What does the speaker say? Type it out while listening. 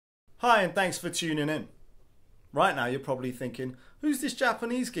Hi, and thanks for tuning in. Right now you're probably thinking, who's this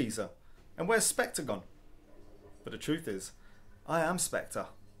Japanese geezer? And where's Spectre gone? But the truth is, I am Spectre.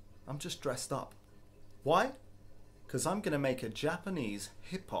 I'm just dressed up. Why? Because I'm going to make a Japanese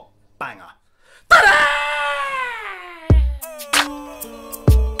hip-hop banger. Ta-da!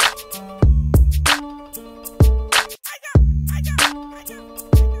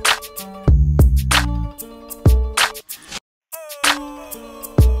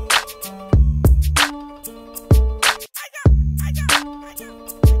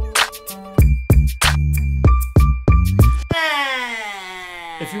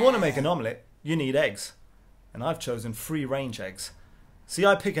 If you want to make an omelette, you need eggs. And I've chosen free-range eggs. See,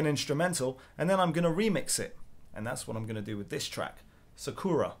 I pick an instrumental and then I'm going to remix it. And that's what I'm going to do with this track,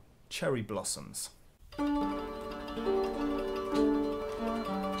 Sakura, Cherry Blossoms.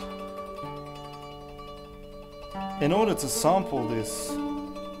 In order to sample this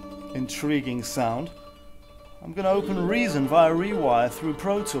intriguing sound, I'm going to open Reason via Rewire through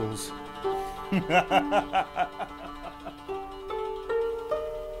Pro Tools.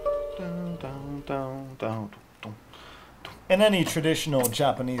 In any traditional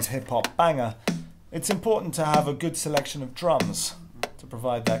Japanese hip-hop banger, it's important to have a good selection of drums to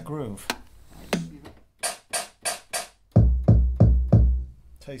provide that groove.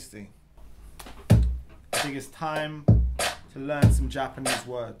 Tasty. I think it's time to learn some Japanese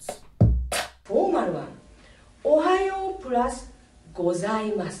words. Formal one. Ohayo plus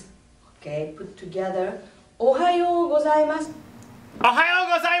gozaimasu. Okay, put together. Ohayo gozaimasu. Ohayo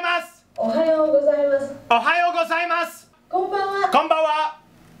gozaimasu! Ohayo gozaimasu. Ohayo gozaimasu! Konbanwa. Konbanwa!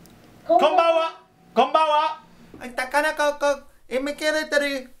 Konbanwa! Konbanwa! Takanaka,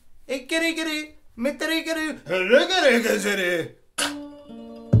 imekiriteru, ikirigiri, miterigiru, rigirigiri.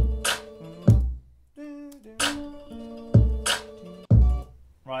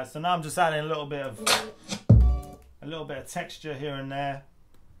 Right, so now I'm just adding a little bit of texture here and there,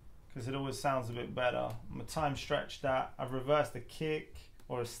 because it always sounds a bit better. I'm gonna time stretch that. I've reversed a kick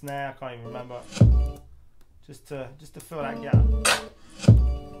or a snare, I can't even remember. Just to fill that gap.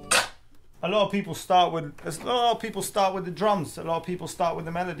 A lot of people start with the drums. A lot of people start with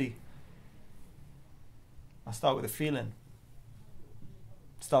the melody. I start with the feeling.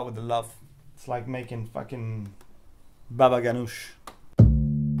 Start with the love. It's like making fucking baba ganoush.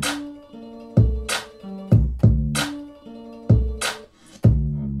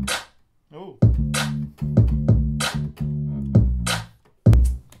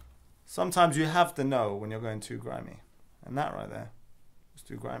 Sometimes you have to know when you're going too grimy. And that right there was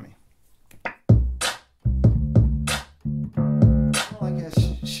too grimy.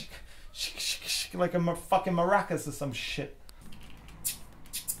 Like a fucking maracas or some shit.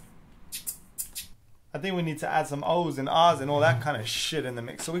 I think we need to add some O's and R's and all that kind of shit in the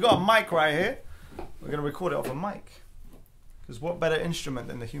mix. So we got a mic right here. We're going to record it off a mic. Because what better instrument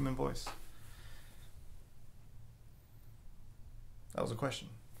than the human voice? That was a question.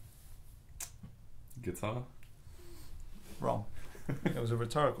 Guitar? Wrong. It was a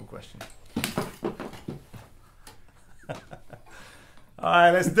rhetorical question.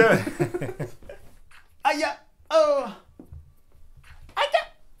 Alright, let's do it. Aya! Oh! Aya!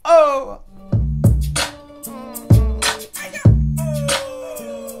 Oh!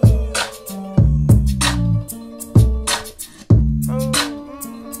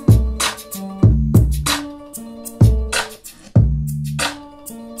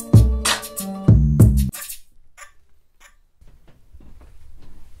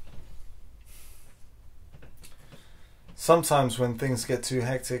 Sometimes when things get too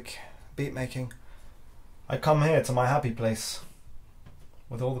hectic, beat making, I come here to my happy place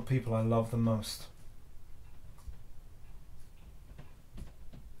with all the people I love the most.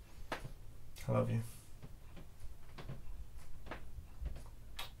 I love you.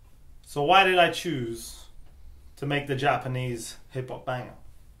 So why did I choose to make the Japanese hip-hop banger?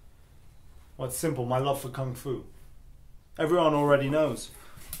 Well, it's simple, my love for Kung Fu. Everyone already knows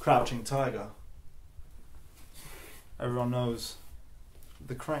Crouching Tiger. Everyone knows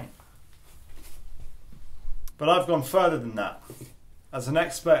the Crane. But I've gone further than that. As an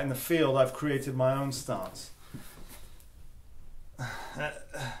expert in the field, I've created my own stance.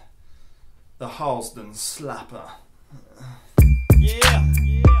 The Halston Slapper. Yeah,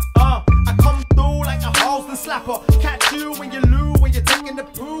 I come through like a Halston Slapper. Catch you when you lose, when you're taking the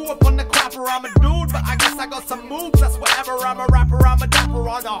poo up on the crapper. I'm a dude, but I guess I got some moves. That's whatever. I'm a rapper, I'm a dapper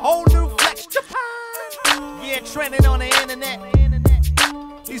on a whole new flex. Japan. Yeah, trending on the internet.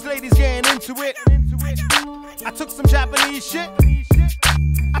 These ladies getting into it. I took some Japanese shit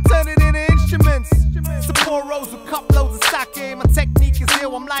I turn it into instruments. Support rows with cup loads of sake. My technique is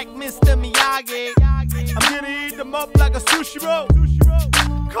ill, I'm like Mr. Miyagi. I'm gonna eat them up like a sushi roll.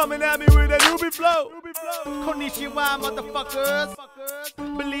 Coming at me with a newbie flow. Konnichiwa, motherfuckers.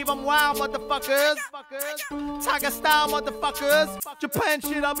 Believe I'm wild, motherfuckers. Tiger style, motherfuckers. Japan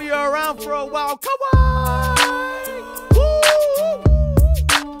shit, I'll be around for a while. Come on! Woo!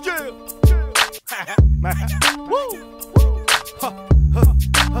 Yeah! Woo!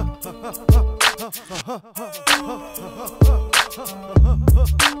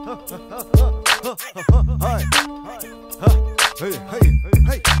 Hey, hey,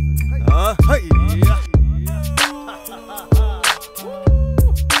 hey, hey,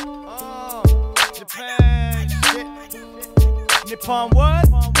 Japan shit. Nippon what?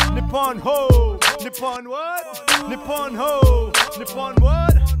 Nippon ho. Nippon what? Nippon ho. Nippon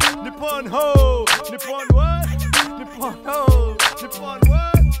what? Nippon ho. Nippon what? Nippon ho. Nippon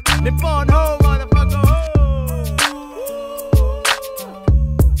what? Nippon ho, motherfucker ho.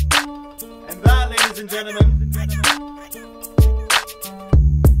 And that, ladies and gentlemen,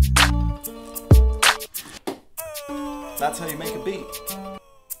 that's how you make a beat.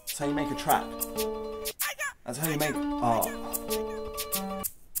 That's how you make a track. That's how you make art.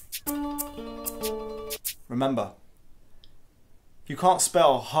 Remember, you can't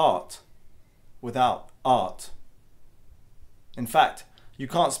spell heart without art. In fact, you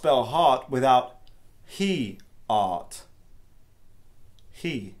can't spell heart without he art.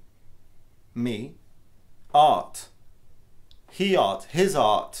 He, me, art. He art, his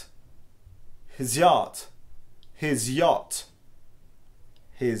art, his yacht. His yacht.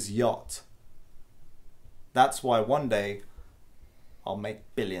 His yacht. That's why one day I'll make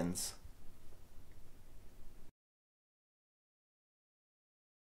billions.